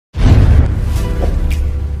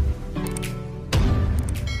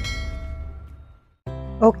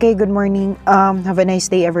Okay, good morning. Have a nice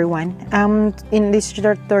day, everyone. In this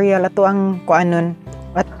tutorial, ato ang kuanon,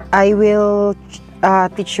 at I will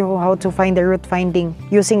teach you how to find the root finding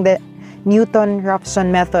using the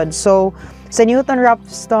Newton-Raphson method. So, sa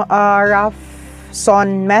Newton-Raphson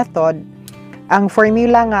method, ang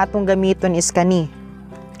formula nga atong gamiton is kani.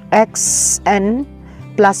 Xn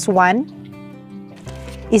plus 1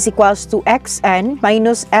 is equals to xn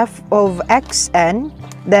minus f of xn,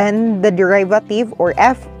 then the derivative or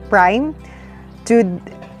f prime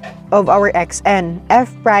of our xn. F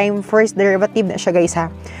prime, first derivative na siya, guys, ha.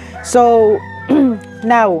 So,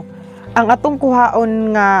 now, ang atong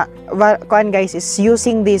kuhaon nga kuan, guys, is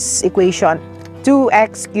using this equation.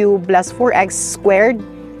 2x cubed plus 4x squared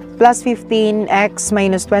plus 15x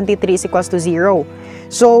minus 23 is equals to 0.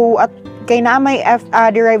 So, at kay na may f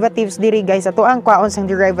derivatives diri, guys, ato ang kuhaon sang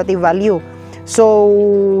derivative value.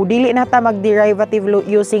 So, dili na ta mag-derivative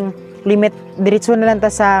using limit. Diretso na lang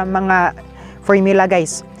ta sa mga formula,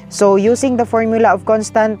 guys. So, using the formula of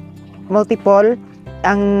constant multiple,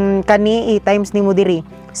 ang kani i-times nimo diri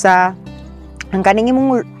sa ang kaning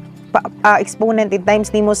imong exponent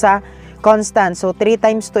i-times nimo sa constant. So, 3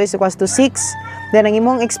 times 2 is equals to 6. Then, ang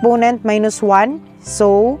imong exponent minus 1.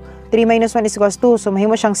 So, 3 minus 1 is equals to 2. So,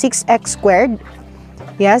 mahimo siyang 6x squared.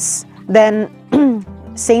 Yes. Then,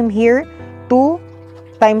 same here. 2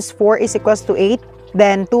 times 4 is equals to 8.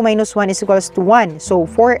 Then, 2 minus 1 is equals to 1. So,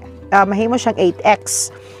 mahimo siyang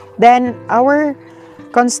 8x. Then, our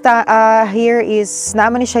constant here is,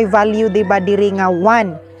 naman siya value, diba, diri nga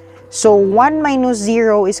 1. So, 1 minus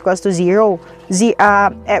 0 is equals to 0.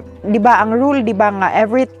 Diba, ang rule, diba nga,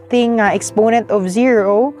 everything exponent of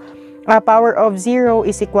 0, power of 0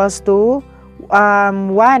 is equals to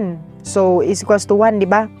 1. So, is equals to 1,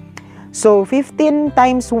 diba? So, 15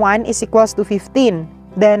 times 1 is equals to 15.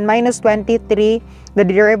 Then, minus 23, the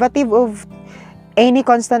derivative of any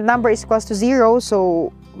constant number is equals to 0.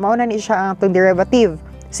 So, mauna ni siya ang itong derivative.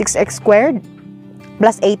 6x squared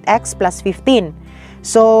plus 8x plus 15.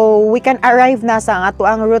 So, we can arrive na sa ato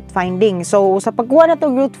ang root finding. So, sa pagkuha na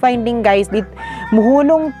itong root finding, guys,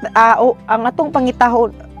 muhunong ang atong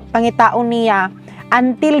pangitaon niya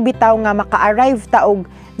until bitaw nga maka-arrive taog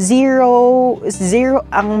 0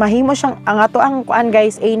 ang mahimo siyang ang ato ang kuan,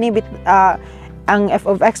 guys, ang f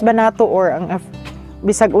of x ba nato or ang f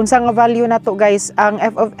bisag unsa nga value nato, guys, ang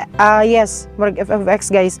f of f of x,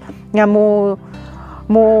 guys, nga mo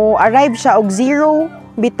arrive siya og 0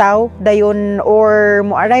 bitaw dayon or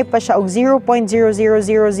mo arrive pa siya og 0.0000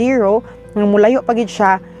 nga mulayo pagid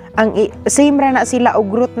siya, ang same ra na sila og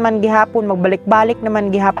root man gihapon, magbalik-balik naman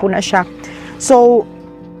gihapon na siya. So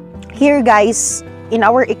here, guys, in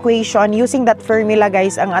our equation, using that formula,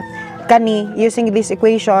 guys, ang using this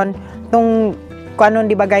equation, tong kanon,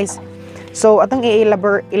 di ba, guys? So, atong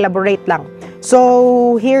i-elaborate lang.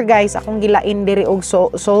 So, here, guys, akong gilain diri og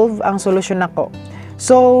solve ang solution nako.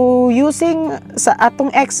 So, using sa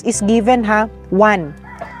atong x is given, ha,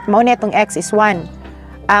 1. Mao ni atong x is 1.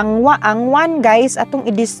 Ang 1, guys, atong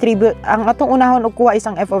i-distribute, ang atong unahon og kuha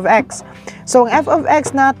isang f of x. So, ang f of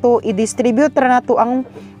x nato, i-distribute ra nato ang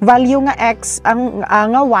value nga x, ang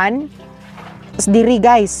nga 1, diri,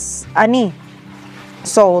 guys, ani.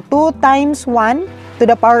 So, 2 times 1 to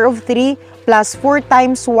the power of 3 plus 4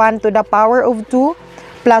 times 1 to the power of 2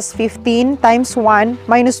 plus 15 times 1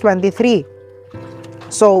 minus 23.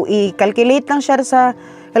 So, i-calculate lang siya sa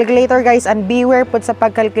calculator, guys, and beware po sa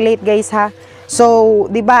pag-calculate, guys, ha. So,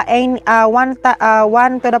 di ba, 1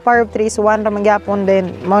 to the power of 3 is 1 ramang gyapon, then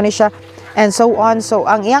mao ni siya, and so on. So,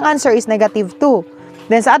 ang iyang answer is negative 2.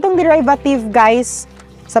 Then, sa atong derivative, guys,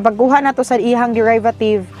 sa pagkuha nato sa ihang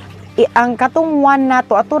derivative, ang katong 1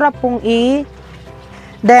 nato, ato ra pong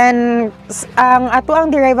then, ang ato ang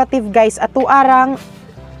derivative, guys, ato arang,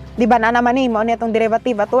 di ba, na naman mao ni atong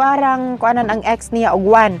derivative, ato arang, kuanan ang x niya og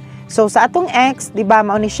 1. So, sa atong x, di ba,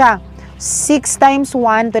 mao ni siya, 6 times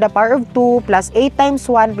 1 to the power of 2 plus 8 times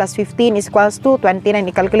 1 plus 15 is equals to 29.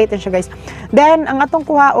 I-calculate siya, guys. Then, ang atong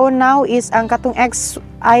kuhaon now is ang katong x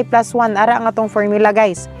I plus 1. Ara ang atong formula,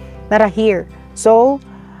 guys. Nara here. So,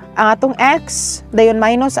 ang atong x, dayon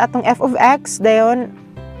minus atong f of x, dayon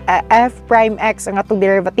f prime x ang atong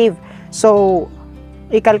derivative. So,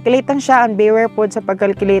 i-calculate lang siya, and beware po sa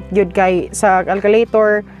pag-calculate yun, kay sa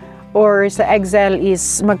calculator or sa Excel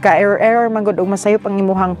is magka-error man gud og masayop ang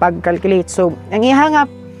imuhang pag-calculate. So, ang ihang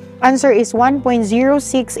answer is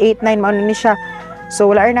 1.0689 mao ni siya. So,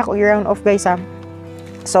 wala na ako i-round off, guys, ha.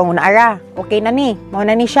 So, naara. Okay na ni. Mao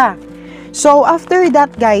na ni siya. So, after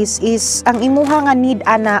that, guys, is ang imuhang need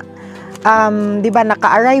ana, di ba,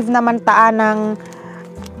 naka-arrive naman taa ng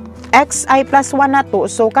xi plus 1 na to.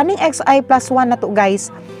 So, kaning xi plus 1 na to,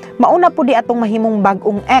 guys, mauna po di atong mahimong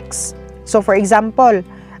bagong x. So for example,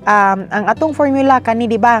 ang atong formula kani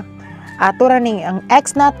di ba? Ato ra ni ang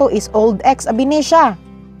x nato is old x abi ni siya.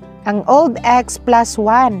 Ang old x plus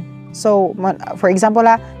 1. So for example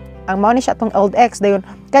ang mao ni siya atong old x dayon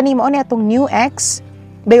kani mao ni atong new x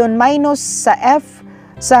dayon minus sa f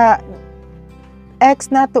sa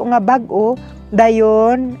x nato nga bag-o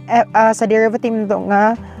dayon sa derivative nito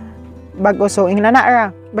nga bag-o. So ingana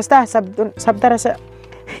ra basta sabtara sa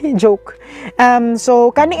joke.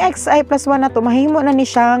 So kaning xi plus 1 nato mahimo na ni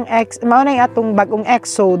siyang x mao na atong bagong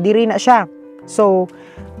x, so diri na siya. So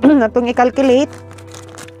natong i-calculate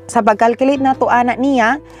sa pag-calculate nato ana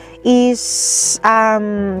niya is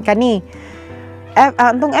kani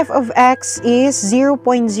antong f of x is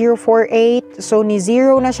 0.048, so ni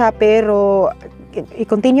 0 na siya pero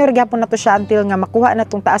i-continue ra gyapon nato siya until nga makuha na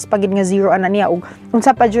tong taas pagid nga 0 ana niya ug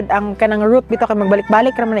unsa pa jud ang kanang root bitaw kay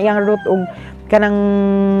magbalik-balik ra man na iyang root ug kanang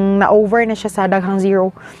na over na siya sa daghang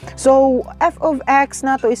 0. So f of x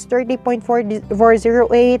nato is 30.408,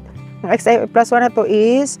 ang xi plus 1 nato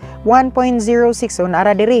is 1.06, so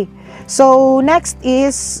naara diri. So next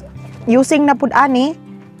is using na pud ani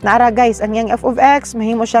naara guys ang iyang f of x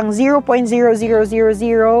mahimo siyang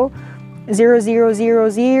 0.000000000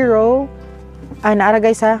 naara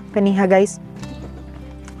guys ha, kaniha guys.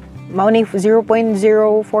 Mao ni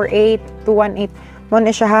 0.048218. Mao ni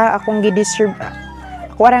siya ha, akong gi-distribute.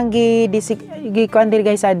 Ako arang gi-kuan diri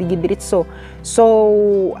guys ha, diretso.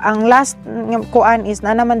 So, ang last kuan is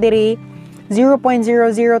na naman diri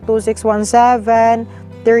 0.002617,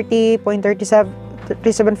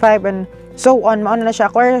 30.375 and so on. Mao na siya.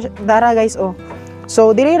 Ako dara guys oh. So,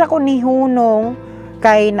 diri ra ko nihunong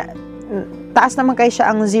kay taas naman kay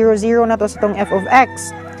siya ang 00 na to sa tong f of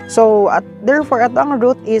x. So therefore ato ang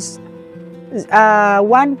root is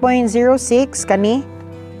 1.06 kani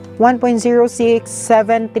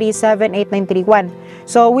 1.06737891.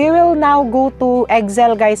 So we will now go to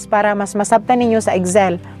Excel guys para mas masabtan ninyo sa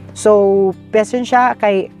Excel. So question siya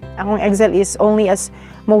kay akong Excel is only as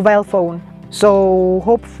mobile phone. So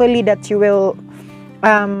hopefully that you will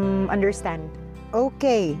understand.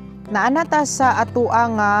 Okay, naana ta sa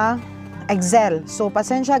atuang Excel. So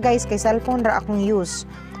pasensya guys kay cellphone ra akong use.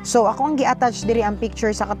 So ako ang gi-attach diri ang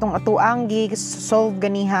picture sa katong atuang gi-solve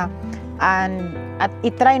ganiha. And at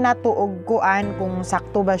i-try nato og kuan kung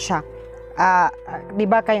sakto ba siya. Di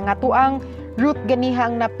ba kay nga atuang root ganiha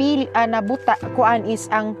ang nabuta kuan is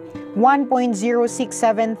ang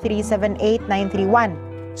 1.067378931.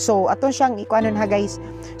 So aton siyang ikuanon ha guys.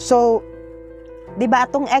 So di ba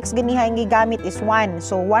atong x ganiha ang gigamit is 1.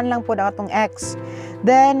 So 1 lang po daw atong x.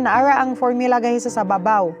 Then naara ang formula guys sa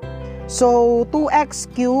babaw. So 2x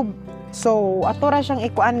cube. So ato ra siyang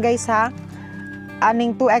ikuan guys ha.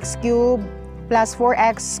 Aning 2x cube plus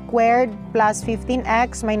 4x squared plus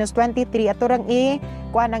 15x minus 23 ato rang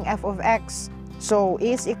ikuan ang f of x. So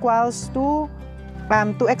is equals to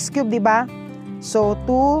 2x cube di ba? So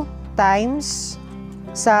 2 times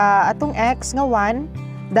sa atong x nga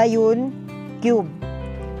 1 dayon cube.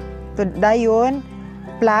 Dayon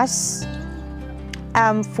plus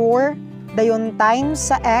 4 dayon times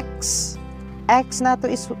sa x na to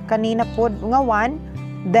is kanina pod nga 1,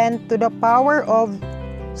 then to the power of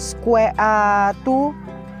square 2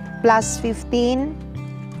 plus 15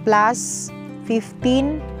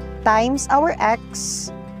 times our x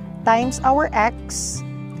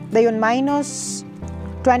dayon minus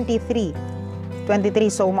 23.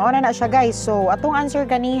 So mauna na siya guys. So atong answer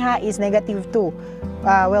kaniha is negative 2.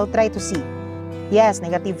 We'll try to see. Yes,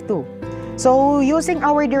 negative 2. So, using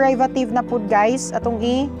our derivative na po guys, atong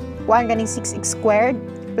kuan ganing 6x squared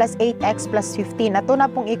plus 8x plus 15. Ato na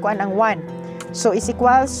pong ikuan ang 1. So, is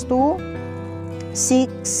equals to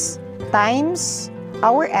 6 times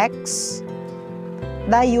our x.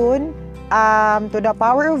 Dayon, to the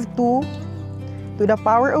power of 2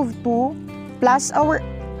 plus our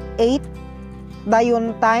 8.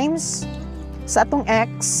 Dayon times sa atong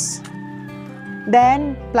x.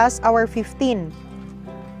 Then, plus our 15.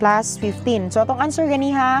 So atong answer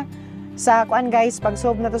ganiha sa kuan guys pag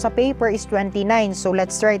solve na to sa paper is 29. So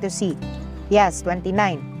let's try to see. Yes,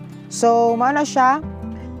 29. So mao na siya.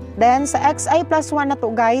 Then sa xi plus 1 na to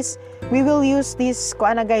guys, we will use this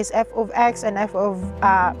kuan na guys f of x and f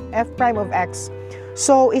prime of x.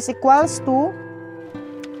 So is equals to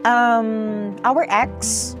our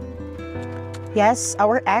x. Yes,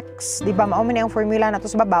 our x, di ba mao man ang formula nato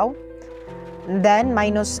sa babaw. Then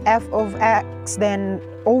minus f of x, then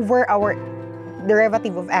over our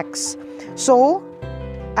derivative of x. So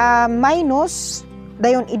minus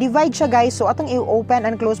dayon i-divide siya guys. So atong i-open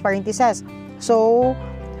and close parentheses. So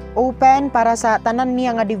open para sa tanan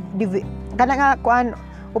niya nga kana nga kuan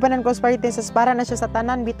open and close parenthesis para na siya sa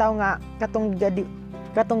tanan bitaw nga katong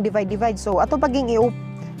divide. So ato paging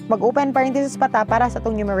mag-open parenthesis pa ta para sa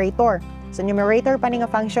atong numerator. Sa numerator pa ni nga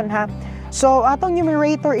function ha. So atong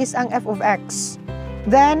numerator is ang f of x.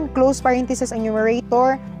 Then close parenthesis ang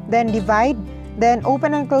numerator, then divide, then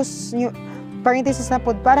open and close parenthesis na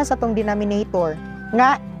pod para sa atong denominator.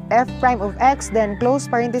 Nga f prime of x, then close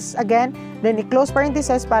parenthesis again, then i-close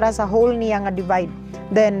parenthesis para sa whole niya nga divide.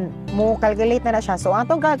 Then, mo calculate na siya. So, ang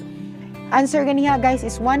answer ganiha guys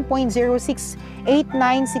is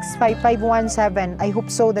 1.0689655517. I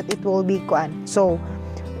hope so that it will be kuan. So,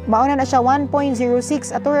 mauna na siya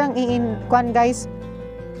 1.06. Ato ang kuan guys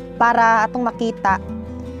para atong makita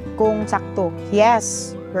kung sakto.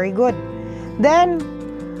 Yes, very good. Then,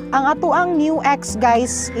 ang ato ang new x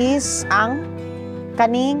guys is ang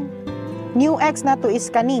kaning new x na to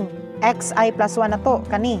is kaning xi plus 1 na to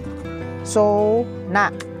kani. So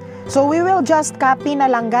we will just copy na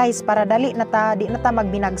lang guys para dali na ta di na ta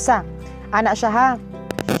magbinagsa. Ana siya ha.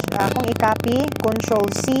 Akong i-copy, control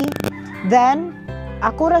C, then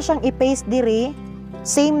ako ra siyang i-paste diri.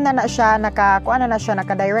 Same na siya, kuan na siya,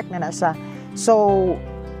 naka-direct na siya. So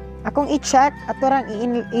akong i-check ato rang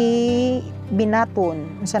i-binaton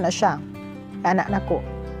unsa na siya. Ana nako.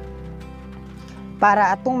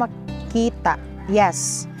 Para atong makita.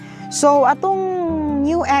 Yes. So, atong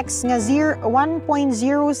new x nga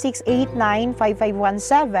 1.06895517,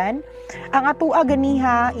 ang atoa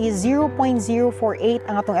ganiha is 0.048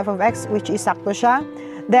 ang atong f of x, which is sakto siya.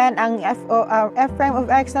 Then, ang f prime of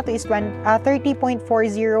x na to is 30.408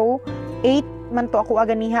 man to ako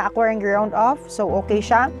ganiha, ako ang round off. So, okay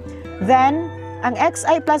siya. Then, ang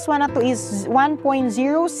xi plus 1 na to is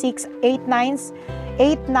 1.06898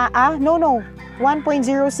 na,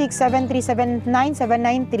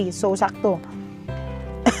 1.067379793. So, sakto.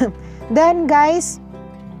 Then, guys,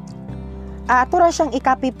 ato ra siyang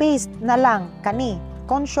i-copy-paste na lang. Kani.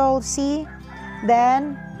 Control C.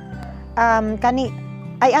 Then, kani.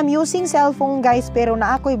 I am using cellphone, guys, pero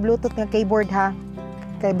na ako'y Bluetooth nga keyboard, ha.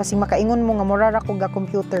 Kaya basing makaingon mo nga murara ko ga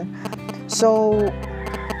computer. So,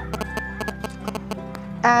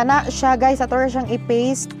 na siya, guys. Ato ra siyang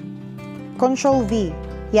i-paste. Control V.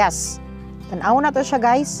 Yes. Tanaw na to siya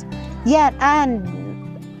guys. Yan, and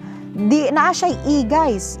di naa siya E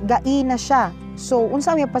guys. Ga-E na siya. So,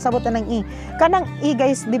 unsa may pasabot na ng E? Kanang E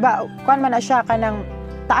guys, di ba, kuan man na siya, kanang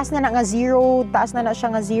taas na nga 0, taas na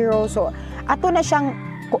siya nga 0. So, ato na siyang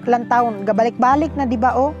lantawon, gabalik-balik na, di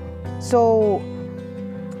ba, oh? So,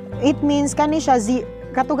 it means kani siya,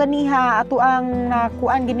 kato ganiha, ato ang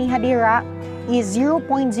kuan ganiha dira is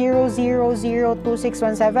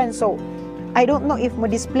 0.002617. So, I don't know if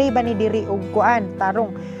mo display ba ni diri og kuan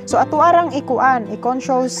tarong. So ato arang ikuan,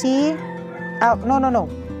 i-control C. No.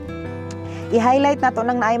 I-highlight nato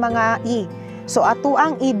nang naay mga E. So ato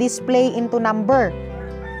ang i-display into number.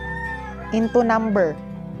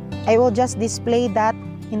 I will just display that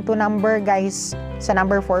into number guys sa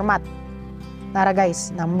number format. Nara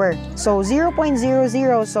guys, number. So 0.00.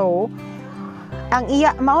 So ang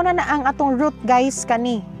mauna na ang atong root guys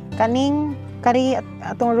kaning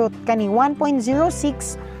atong root kani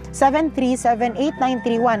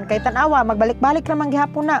 1.06737891 kay tan-awa magbalik-balik ra man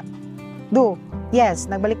gihapon na. Yes,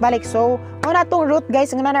 nagbalik-balik. So mao na atong root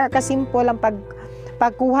guys, nga na ka simple ang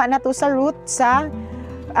pagkuha na to sa root sa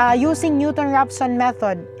using Newton-Raphson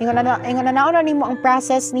method. Ingon na nimo ang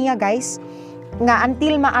process niya guys nga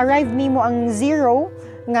until ma-arrive nimo ang 0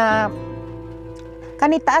 nga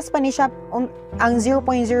kani taas pa ni siya ang 0.000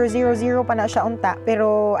 pa na siya unta,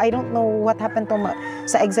 pero I don't know what happened to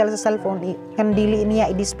sa Excel sa cellphone kan dili niya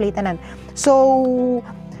i-display tanan. So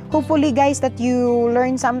hopefully guys that you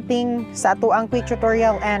learn something sa ato ang quick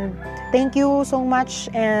tutorial, and thank you so much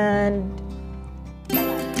and